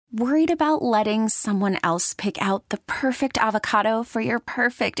Worried about letting someone else pick out the perfect avocado for your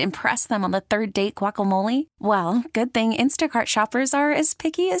perfect impress them on the third date guacamole? Well, good thing Instacart shoppers are as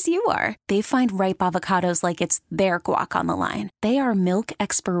picky as you are. They find ripe avocados like it's their guac on the line. They are milk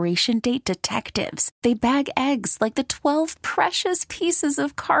expiration date detectives. They bag eggs like the 12 precious pieces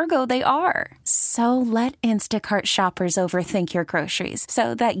of cargo they are. So let Instacart shoppers overthink your groceries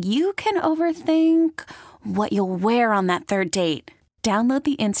so that you can overthink what you'll wear on that third date. Download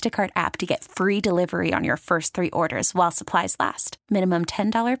the Instacart app to get free delivery on your first 3 orders while supplies last. Minimum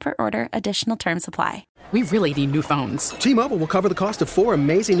 $10 per order. Additional terms apply. We really need new phones. T-Mobile will cover the cost of 4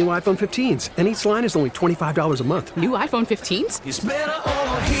 amazing new iPhone 15s, and each line is only $25 a month. New iPhone 15s? It's better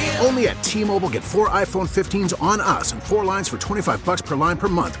over here. Only at T-Mobile, get 4 iPhone 15s on us and 4 lines for $25 per line per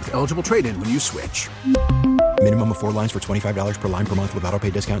month with eligible trade-in when you switch. Minimum of 4 lines for $25 per line per month with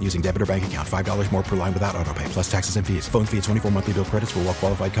autopay discount using debit or bank account. $5 more per line without autopay, plus taxes and fees. Phone fee at 24 monthly bill credits for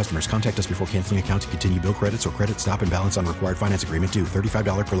well-qualified customers. Contact us before canceling account to continue bill credits or credit stop and balance on required finance agreement due.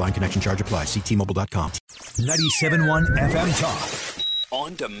 $35 per line connection charge applies. See T-Mobile.com. 97.1 FM Talk.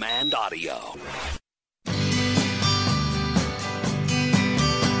 On demand audio.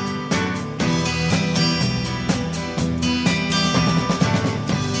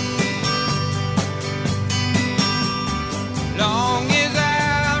 Long as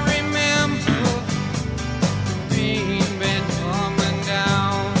I remember, the rain been coming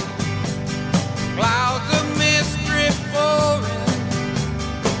down, clouds of mist drift pouring,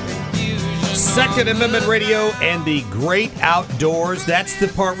 confusion. Second Amendment Radio and the great outdoors. That's the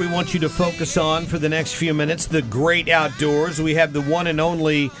part we want you to focus on for the next few minutes. The great outdoors. We have the one and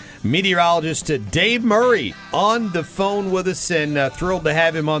only meteorologist Dave Murray on the phone with us, and thrilled to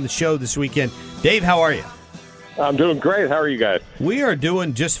have him on the show this weekend. Dave, how are you? I'm doing great. How are you guys? We are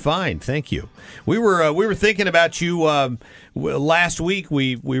doing just fine, thank you. We were thinking about you last week.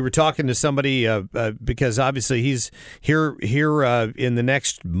 We were talking to somebody because obviously he's here in the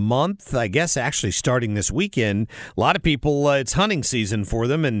next month. I guess actually starting this weekend. A lot of people, it's hunting season for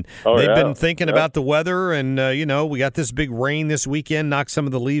them, and they've been thinking about the weather. And we got this big rain this weekend, knocked some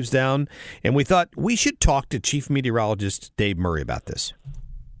of the leaves down, and we thought we should talk to Chief Meteorologist Dave Murray about this.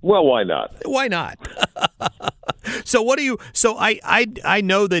 Well, why not? Why not? So what do you? So I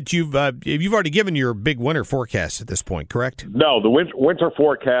know that you've already given your big winter forecast at this point, correct? No, the winter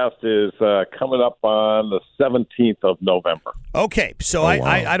forecast is coming up on the 17th of November. Okay, so wow.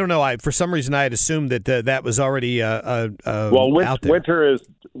 I don't know. For some reason I had assumed that that was already out there.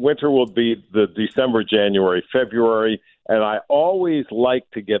 Winter will be the December, January, February, and I always like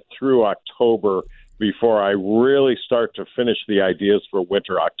to get through October before I really start to finish the ideas for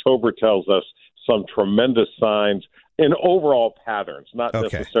winter. October tells us some tremendous signs in overall patterns, not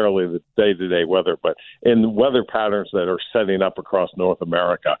necessarily the day-to-day weather, but in weather patterns that are setting up across North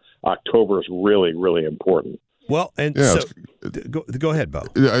America. October is really, really important. Well, and go ahead, Bo.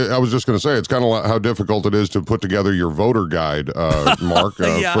 I was just going to say, it's kind of like how difficult it is to put together your voter guide, Mark, for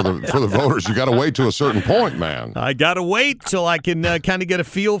the voters. You got to wait to a certain point, man. I got to wait till I can kind of get a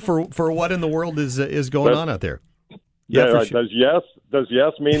feel for what in the world is going on out there. Yeah, sure. Does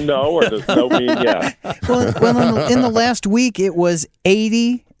yes mean no, or does no mean yes? Well, in the last week, it was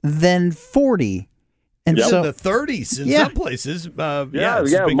 80, then 40. And in so the 30s in some places. Most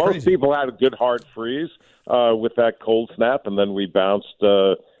crazy. people had a good hard freeze with that cold snap, and then we bounced.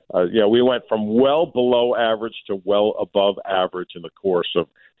 We went from well below average to well above average in the course of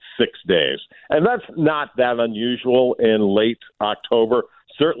 6 days. And that's not that unusual in late October,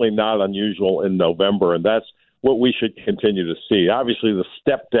 certainly not unusual in November, and that's what we should continue to see. Obviously, the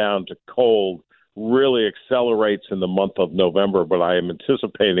step down to cold really accelerates in the month of November, but I am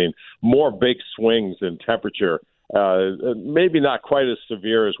anticipating more big swings in temperature, maybe not quite as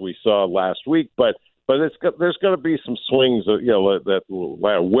severe as we saw last week, but there's going to be some swings, that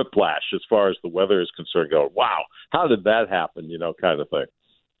whiplash as far as the weather is concerned. Go, wow, how did that happen? Kind of thing.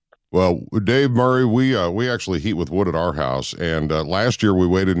 Well, Dave Murray, we actually heat with wood at our house, and last year we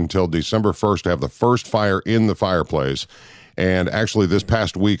waited until December 1st to have the first fire in the fireplace, and actually this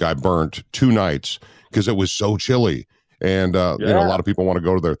past week I burnt 2 nights because it was so chilly, and a lot of people want to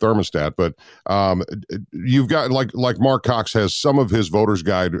go to their thermostat, but you've got, like Mark Cox has some of his voter's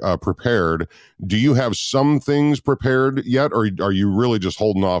guide prepared. Do you have some things prepared yet, or are you really just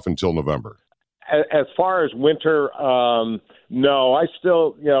holding off until November? As far as winter, no, I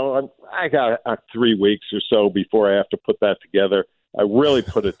still, I got 3 weeks or so before I have to put that together. I really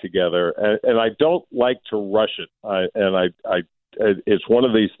put it together, and I don't like to rush it. It's one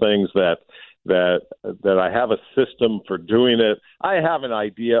of these things that I have a system for doing it. I have an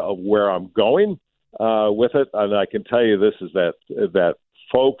idea of where I'm going with it, and I can tell you this is that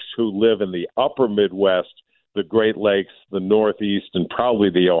folks who live in the upper Midwest, the Great Lakes, the Northeast, and probably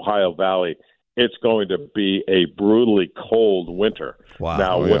the Ohio Valley, it's going to be a brutally cold winter. Wow.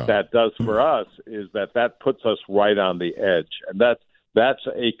 Now, what that does for us is that puts us right on the edge, and that's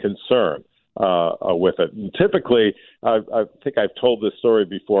a concern with it. And typically, I think I've told this story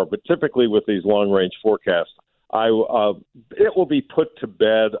before, but typically with these long-range forecasts, it will be put to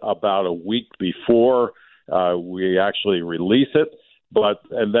bed about a week before we actually release it.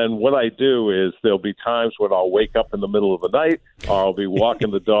 And then what I do is there'll be times when I'll wake up in the middle of the night, or I'll be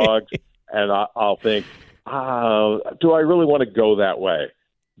walking the dogs, and I'll think, do I really want to go that way?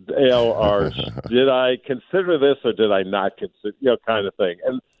 Or did I consider this or did I not consider, kind of thing.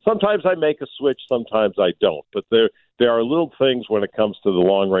 And sometimes I make a switch, sometimes I don't. But there are little things when it comes to the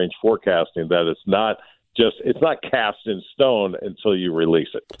long-range forecasting that it's not cast in stone until you release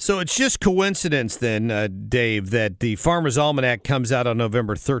it. So it's just coincidence then, Dave, that the Farmer's Almanac comes out on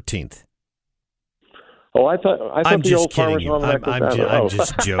November 13th. Oh, I thought the old Farmer's Almanac was out. I'm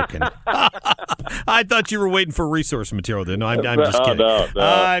just joking. I thought you were waiting for resource material there. No, I'm just kidding. No.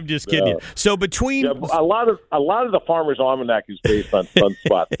 I'm just kidding you. So between a lot of the Farmer's Almanac is based on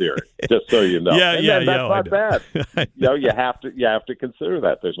sunspot theory. Just so you know. That's not bad. You have to consider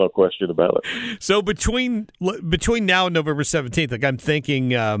that. There's no question about it. So between now and November 17th, like I'm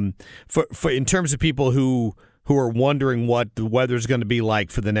thinking, for in terms of people who are wondering what the weather's going to be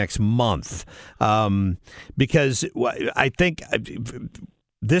like for the next month. Because I think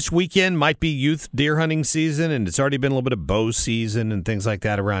this weekend might be youth deer hunting season, and it's already been a little bit of bow season and things like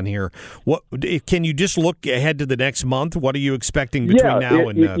that around here. What can you just look ahead to the next month? What are you expecting between now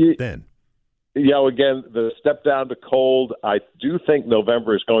and then? Again, the step down to cold, I do think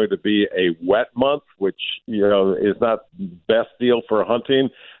November is going to be a wet month, which, is not best deal for hunting,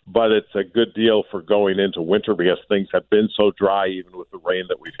 but it's a good deal for going into winter because things have been so dry, even with the rain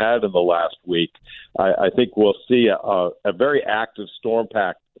that we've had in the last week. I think we'll see a very active storm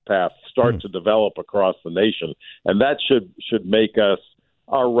path start to develop across the nation, and that should make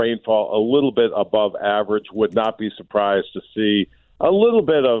our rainfall a little bit above average. Would not be surprised to see a little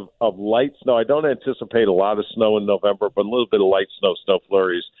bit of light snow. I don't anticipate a lot of snow in November, but a little bit of light snow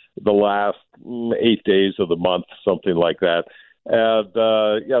flurries the last 8 days of the month, something like that. And,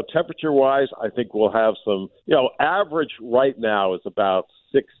 temperature-wise, I think we'll have some, average right now is about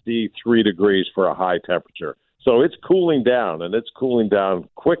 63 degrees for a high temperature. So it's cooling down, and it's cooling down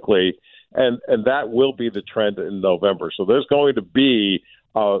quickly, and that will be the trend in November. So there's going to be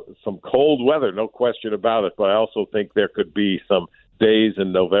some cold weather, no question about it, but I also think there could be some days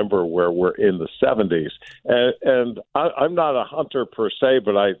in November where we're in the 70s. And I'm not a hunter per se,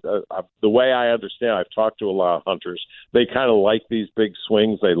 but the way I understand, I've talked to a lot of hunters, they kind of like these big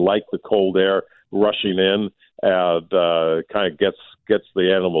swings. They like the cold air rushing in and kind of gets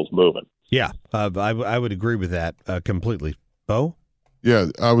the animals moving. Yeah, I would agree with that completely. Bo? Yeah,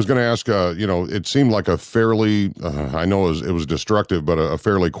 I was going to ask, it seemed like a fairly, I know it was destructive, but a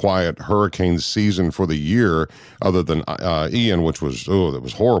fairly quiet hurricane season for the year, other than Ian, which was, that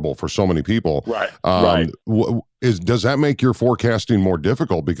was horrible for so many people. Right, does that make your forecasting more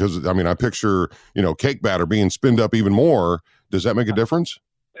difficult? Because, I picture, cake batter being spinned up even more. Does that make a difference?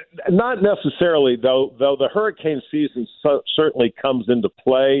 Not necessarily, though the hurricane season certainly comes into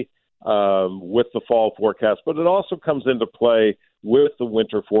play with the fall forecast, but it also comes into play with the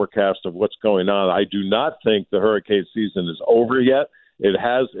winter forecast of what's going on. I do not think the hurricane season is over yet.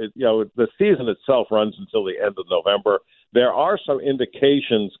 The season itself runs until the end of November. There are some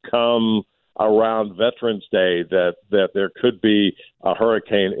indications come around Veterans Day that there could be a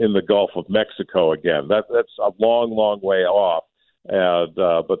hurricane in the Gulf of Mexico again. That's a long, long way off.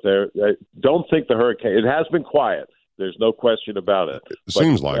 But I don't think the hurricane, it has been quiet. There's no question about it.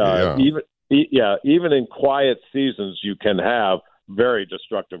 Seems like it, yeah. Even in quiet seasons, you can have very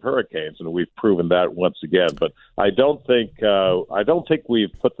destructive hurricanes, and we've proven that once again. But I don't think we've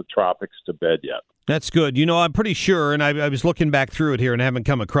put the tropics to bed yet. That's good. I'm pretty sure, and I was looking back through it here and haven't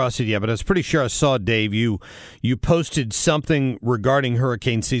come across it yet, but I was pretty sure I saw, Dave, you posted something regarding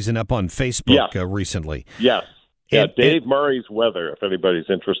hurricane season up on Facebook recently. Yes. Yeah, Dave Murray's Weather. If anybody's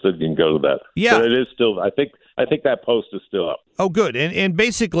interested, you can go to that. Yeah, but it is still. I think that post is still up. Oh, good. And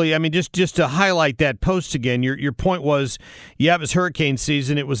basically, just to highlight that post again, your point was, it was hurricane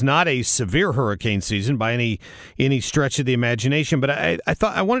season. It was not a severe hurricane season by any stretch of the imagination. But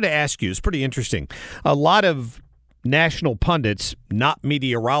I wanted to ask you. It's pretty interesting. A lot of national pundits, not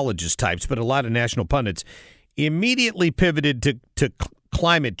meteorologist types, but a lot of national pundits, immediately pivoted to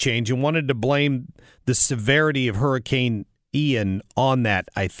climate change and wanted to blame the severity of Hurricane Ian on that,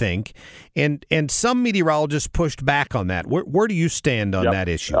 I think, and some meteorologists pushed back on that. Where do you stand on that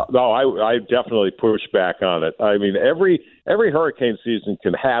issue? No, I definitely push back on it. I mean, every hurricane season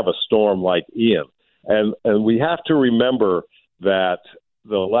can have a storm like Ian, and we have to remember that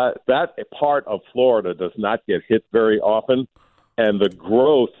that part of Florida does not get hit very often, and the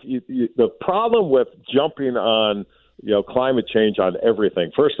growth. The problem with jumping on climate change on everything.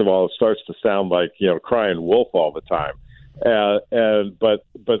 First of all, it starts to sound like crying wolf all the time.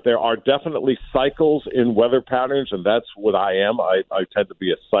 But there are definitely cycles in weather patterns, and that's what I am. I tend to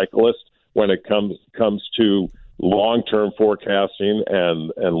be a cyclist when it comes to long-term forecasting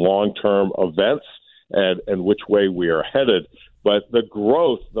and long-term events and which way we are headed. But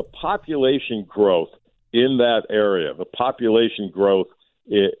the population growth in that area, the population growth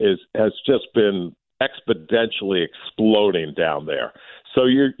has just been exponentially exploding down there. So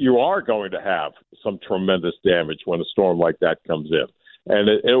you are going to have some tremendous damage when a storm like that comes in. And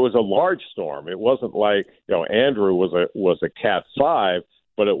it was a large storm. It wasn't like, Andrew was a Cat 5,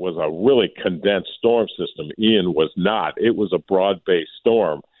 but it was a really condensed storm system. Ian was not. It was a broad-based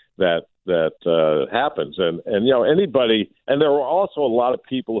storm that happens. And anybody, and there were also a lot of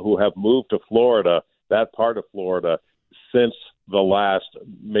people who have moved to Florida, that part of Florida, since the last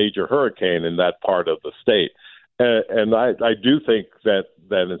major hurricane in that part of the state. And I do think that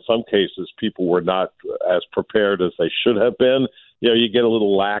in some cases people were not as prepared as they should have been. You get a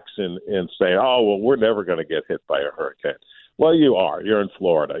little lax in saying, oh, well, we're never going to get hit by a hurricane. Well, you are. You're in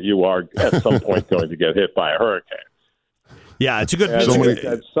Florida. You are at some point going to get hit by a hurricane. Yeah, it's a good.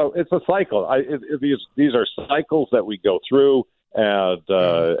 So it's a cycle. These are cycles that we go through,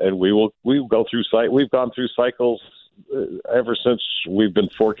 and we go through. We've gone through cycles ever since we've been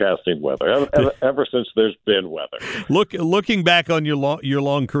forecasting weather. Ever since there's been weather. Looking back on your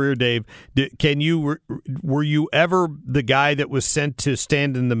long career, Dave, were you ever the guy that was sent to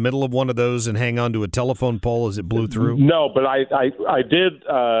stand in the middle of one of those and hang onto a telephone pole as it blew through? No, but I did.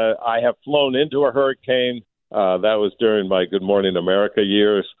 I have flown into a hurricane. That was during my Good Morning America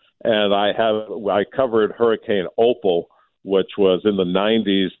years, and I covered Hurricane Opal, which was in the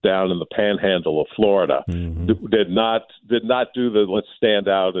 90s down in the panhandle of Florida. Mm-hmm. Did not do the let's stand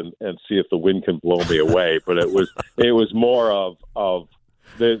out and see if the wind can blow me away, but it was more of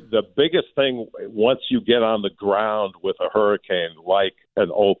the biggest thing once you get on the ground with a hurricane like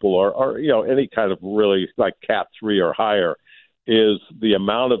an Opal or any kind of really like Cat 3 or higher is the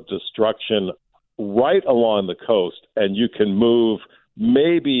amount of destruction right along the coast, and you can move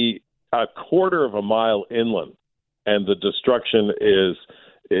maybe a quarter of a mile inland, and the destruction is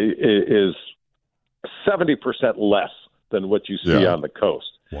 70% less than what you see on the coast.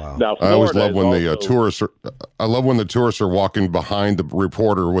 Wow! Now, I always love when the tourists are. I love when the tourists are walking behind the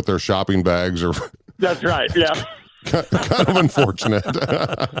reporter with their shopping bags. Or that's right. Yeah. kind of unfortunate.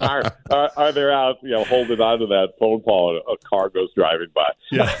 Are they out, holding on to that phone call and a car goes driving by?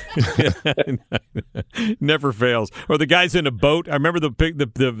 Yeah, never fails. Or the guy's in a boat. I remember the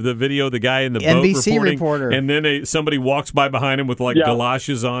video, the guy in the NBC boat reporter, and then somebody walks by behind him with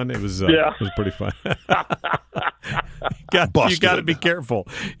galoshes on. It was pretty fun. You got to be careful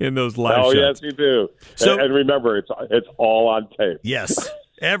in those live shots. Oh yes, you do. So, and remember, it's all on tape. Yes.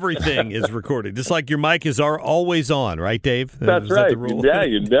 Everything is recorded, just like your mic is always on, right, Dave? That's right. That the rule? Yeah,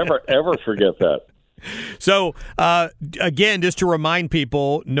 you never, ever forget that. So, again, just to remind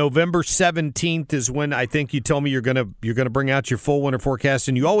people, November 17th is when I think you told me you're gonna bring out your full winter forecast,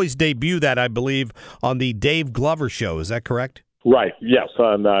 and you always debut that, I believe, on the Dave Glover Show. Is that correct? Right. Yes,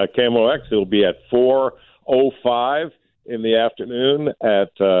 on KMOX, it'll be at 4:05 in the afternoon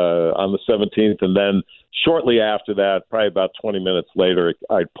on the 17th, and then shortly after that, probably about 20 minutes later,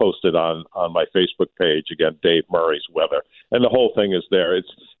 I posted on my Facebook page again, Dave Murray's Weather, and the whole thing is there.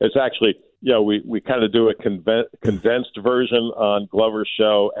 It's actually, we kind of do a condensed version on Glover's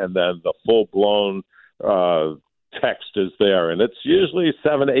show, and then the full blown text is there, and it's usually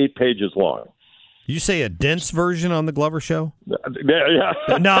 7 to 8 pages long. You say a dense version on the Glover Show?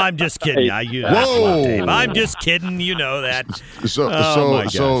 Yeah. No, I'm just kidding. Whoa! I'm just kidding. You know that. So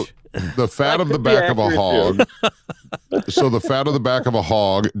the fat of the back of a hog. So the fat of the back of a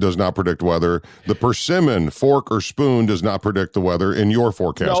hog does not predict weather. The persimmon, fork or spoon, does not predict the weather in your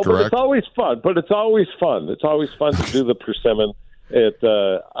forecast. Correct? It's always fun. It's always fun to do the persimmon.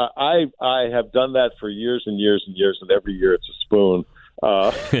 I have done that for years and years and years, and every year it's a spoon.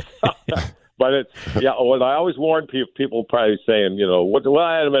 But what I always warn people probably saying, wait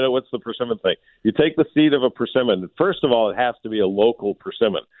a minute, what's the persimmon thing? You take the seed of a persimmon. First of all, it has to be a local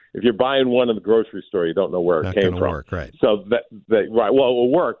persimmon. If you're buying one in the grocery store, you don't know where it came from. Work, right. So right. Well, it will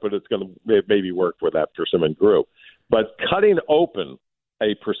work, but it's going to maybe work where that persimmon grew. But cutting open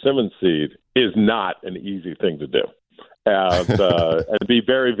a persimmon seed is not an easy thing to do. And be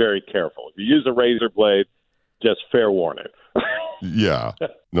very, very careful. If you use a razor blade, just fair warning. Yeah,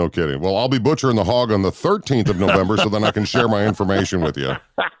 no kidding. Well, I'll be butchering the hog on the 13th of November, so then I can share my information with you.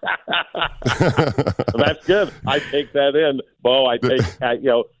 That's good. I take that in, Bo.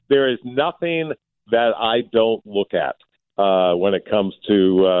 There is nothing that I don't look at when it comes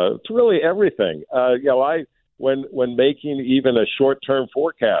to really everything. When making even a short-term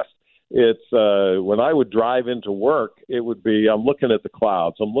forecast, it's when I would drive into work, it would be I'm looking at the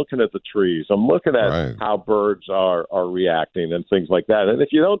clouds, I'm looking at the trees, I'm looking at how birds are reacting and things like that. And if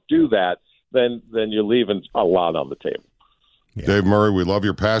you don't do that, then you're leaving a lot on the table. Yeah. Dave Murray, we love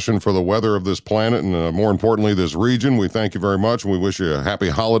your passion for the weather of this planet and more importantly, this region. We thank you very much, and we wish you happy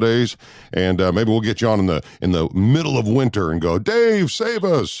holidays. And maybe we'll get you on in the middle of winter and go, Dave, save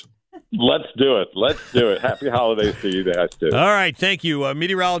us. Let's do it. Happy holidays to you guys, too. All right. Thank you.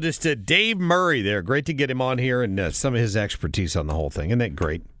 Meteorologist Dave Murray there. Great to get him on here and some of his expertise on the whole thing. Isn't that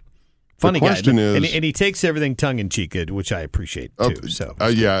great? Funny guy. And he takes everything tongue-in-cheek, which I appreciate, too.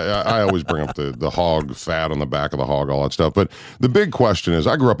 I always bring up the hog fat on the back of the hog, all that stuff. But the big question is,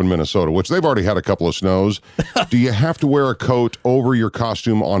 I grew up in Minnesota, which they've already had a couple of snows. Do you have to wear a coat over your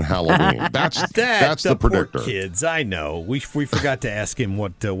costume on Halloween? That's the predictor. Poor kids, I know. We forgot to ask him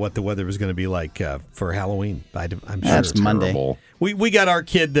what the weather was going to be like for Halloween. I'm sure that's Monday. We got our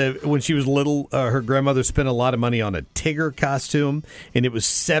kid, when she was little, her grandmother spent a lot of money on a Tigger costume, and it was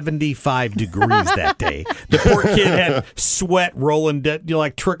 75 degrees that day. The poor kid had sweat rolling,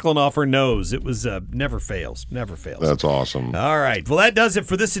 like trickling off her nose. It was never fails. That's awesome. All right. Well, that does it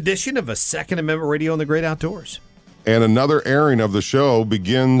for this edition of a Second Amendment Radio in the Great Outdoors. And another airing of the show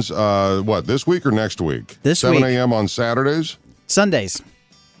begins, this week or next week? This week. 7 a.m. on Saturdays? Sundays.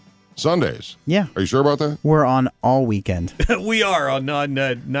 Yeah. Are you sure about that? We're on all weekend. We are on not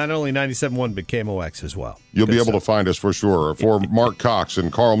only 97.1, but KMOX as well. You'll be able to find us for sure. For Mark Cox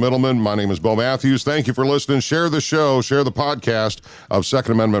and Carl Middleman, my name is Bo Matthews. Thank you for listening. Share the show. Share the podcast of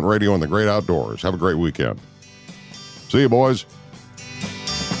Second Amendment Radio in the Great Outdoors. Have a great weekend. See you, boys.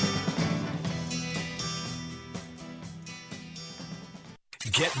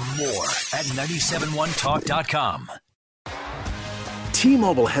 Get more at 971talk.com.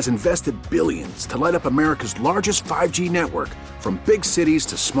 T-Mobile has invested billions to light up America's largest 5G network, from big cities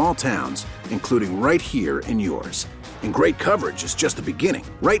to small towns, including right here in yours. And great coverage is just the beginning.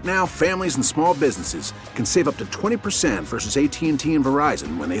 Right now, families and small businesses can save up to 20% versus AT&T and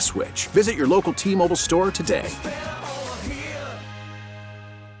Verizon when they switch. Visit your local T-Mobile store today.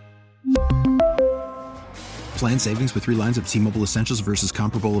 Plan savings with 3 lines of T-Mobile Essentials versus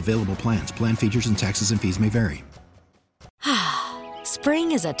comparable available plans. Plan features and taxes and fees may vary.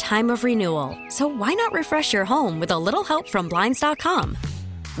 Spring is a time of renewal, so why not refresh your home with a little help from Blinds.com?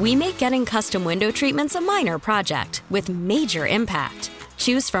 We make getting custom window treatments a minor project with major impact.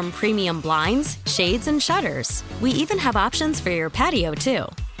 Choose from premium blinds, shades, and shutters. We even have options for your patio, too.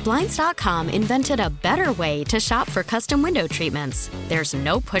 Blinds.com invented a better way to shop for custom window treatments. There's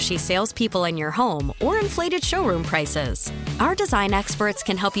no pushy salespeople in your home or inflated showroom prices. Our design experts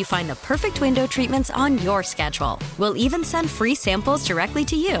can help you find the perfect window treatments on your schedule. We'll even send free samples directly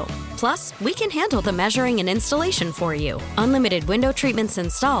to you. Plus, we can handle the measuring and installation for you. Unlimited window treatments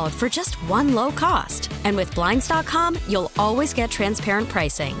installed for just one low cost. And with Blinds.com, you'll always get transparent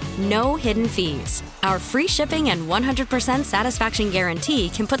pricing. No hidden fees. Our free shipping and 100% satisfaction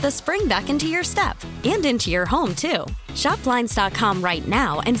guarantee can put the spring back into your step and into your home, too. Shop Blinds.com right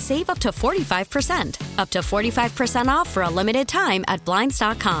now and save up to 45%. Up to 45% off for a limited time at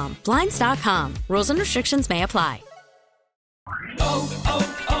Blinds.com. Blinds.com. Rules and restrictions may apply.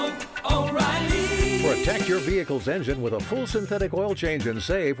 Protect your vehicle's engine with a full synthetic oil change and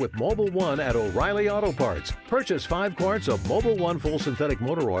save with Mobil 1 at O'Reilly Auto Parts. Purchase 5 quarts of Mobil 1 full synthetic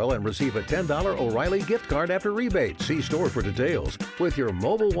motor oil and receive a $10 O'Reilly gift card after rebate. See store for details. With your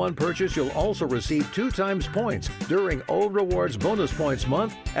Mobil 1 purchase, you'll also receive 2 times points during O Rewards Bonus Points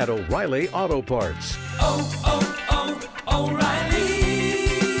Month at O'Reilly Auto Parts. O'Reilly.